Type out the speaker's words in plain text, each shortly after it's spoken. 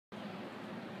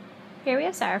Here we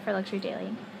have Sarah for Luxury Daily.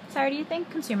 Sarah, do you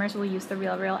think consumers will use the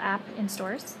RealReal app in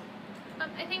stores?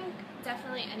 I think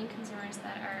definitely any consumers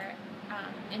that are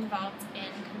involved in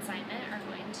consignment are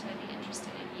going to be interested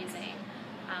in using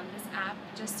this app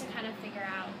just to kind of figure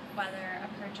out whether a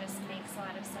purchase makes a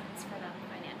lot of sense for them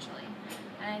financially.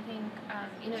 And I think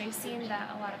you've seen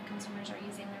that a lot of consumers are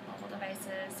using their mobile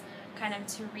devices kind of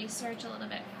to research a little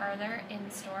bit further in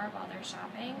store while they're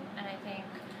shopping. And I think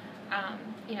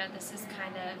this is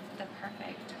kind of the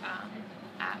perfect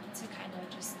app to kind of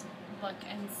just look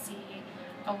and see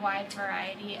a wide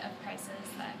variety of prices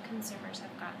that consumers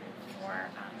have gotten for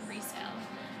resale.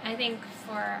 And I think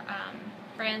for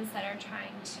brands that are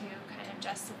trying to kind of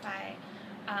justify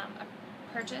a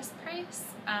purchase price,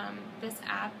 this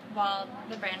app, while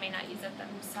the brand may not use it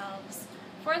themselves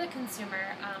for the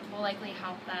consumer, will likely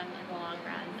help them in the long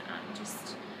run,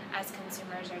 just as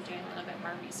consumers are doing a little bit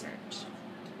more research.